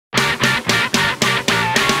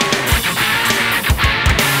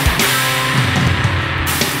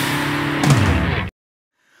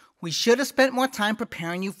We should have spent more time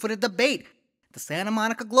preparing you for the debate. The Santa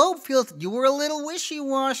Monica Globe feels that you were a little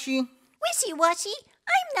wishy-washy. Wishy-washy?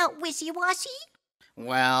 I'm not wishy-washy.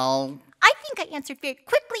 Well... I think I answered very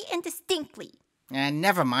quickly and distinctly.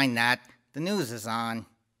 Never mind that. The news is on.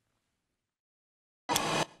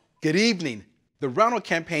 Good evening. The Ronald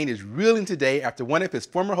campaign is reeling today after one of his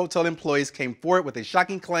former hotel employees came forward with a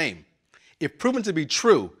shocking claim. If proven to be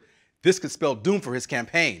true, this could spell doom for his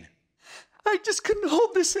campaign. I just couldn't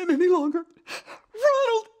hold this in any longer.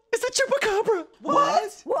 Ronald is a chupacabra.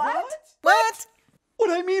 What? What?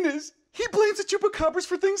 What I mean is, he blames the chupacabras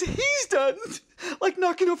for things he's done, like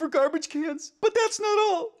knocking over garbage cans. But that's not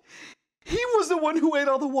all. He was the one who ate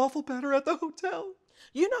all the waffle batter at the hotel.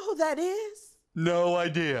 You know who that is? No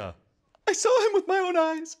idea. I saw him with my own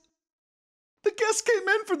eyes. The guests came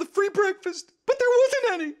in for the free breakfast, but there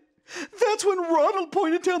wasn't any. That's when Ronald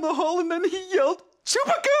pointed down the hall and then he yelled,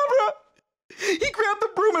 "Chupacabra!" He grabbed the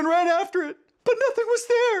broom and ran after it, but nothing was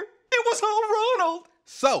there. It was all Ronald.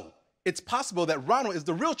 So, it's possible that Ronald is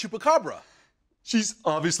the real chupacabra. She's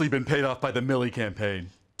obviously been paid off by the Millie campaign.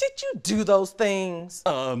 Did you do those things?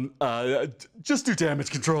 Just do damage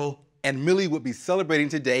control. And Millie would be celebrating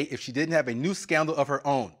today if she didn't have a new scandal of her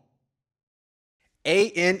own.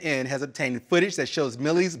 ANN has obtained footage that shows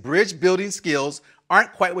Millie's bridge building skills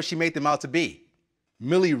aren't quite what she made them out to be.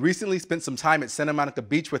 Millie recently spent some time at Santa Monica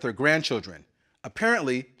Beach with her grandchildren.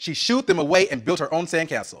 Apparently, she shooed them away and built her own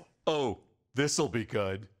sandcastle. Oh, this'll be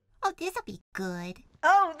good. Oh, this'll be good.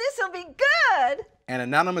 Oh, this'll be good. An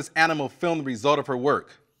anonymous animal filmed the result of her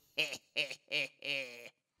work.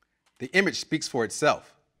 The image speaks for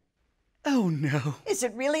itself. Oh no. Is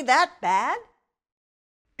it really that bad?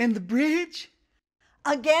 And the bridge?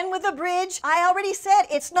 Again with the bridge? I already said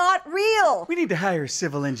it's not real. We need to hire a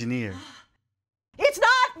civil engineer. It's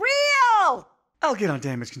not real! I'll get on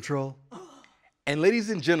damage control. And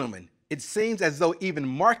ladies and gentlemen, it seems as though even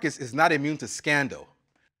Marcus is not immune to scandal.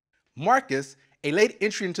 Marcus, a late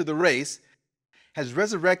entry into the race, has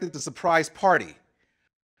resurrected the surprise party.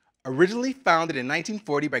 Originally founded in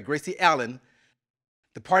 1940 by Gracie Allen,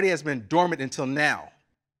 the party has been dormant until now.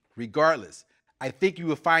 Regardless, I think you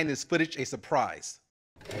will find this footage a surprise.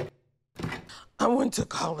 I went to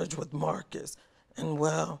college with Marcus, and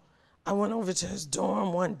well, I went over to his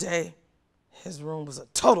dorm one day. His room was a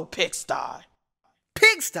total pigsty.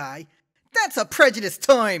 Pigsty? That's a prejudiced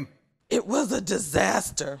term. It was a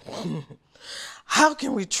disaster. How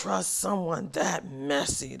can we trust someone that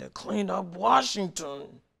messy to clean up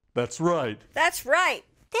Washington? That's right. That's right.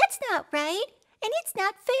 That's not right. And it's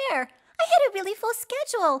not fair. I had a really full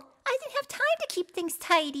schedule. I didn't have time to keep things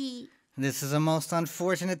tidy. This is a most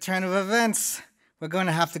unfortunate turn of events. We're going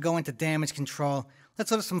to have to go into damage control.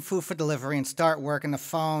 Let's order some food for delivery and start working the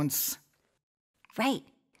phones. Right.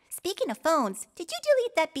 Speaking of phones, did you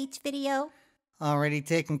delete that beach video? Already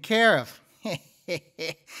taken care of.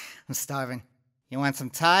 I'm starving. You want some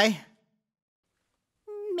Thai?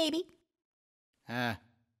 Maybe.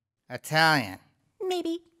 Italian.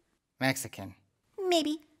 Maybe. Mexican.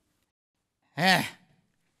 Maybe.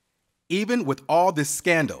 Even with all this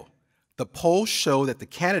scandal, the polls show that the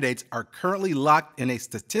candidates are currently locked in a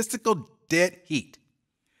statistical dead heat.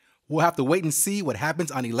 We'll have to wait and see what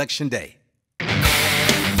happens on Election Day.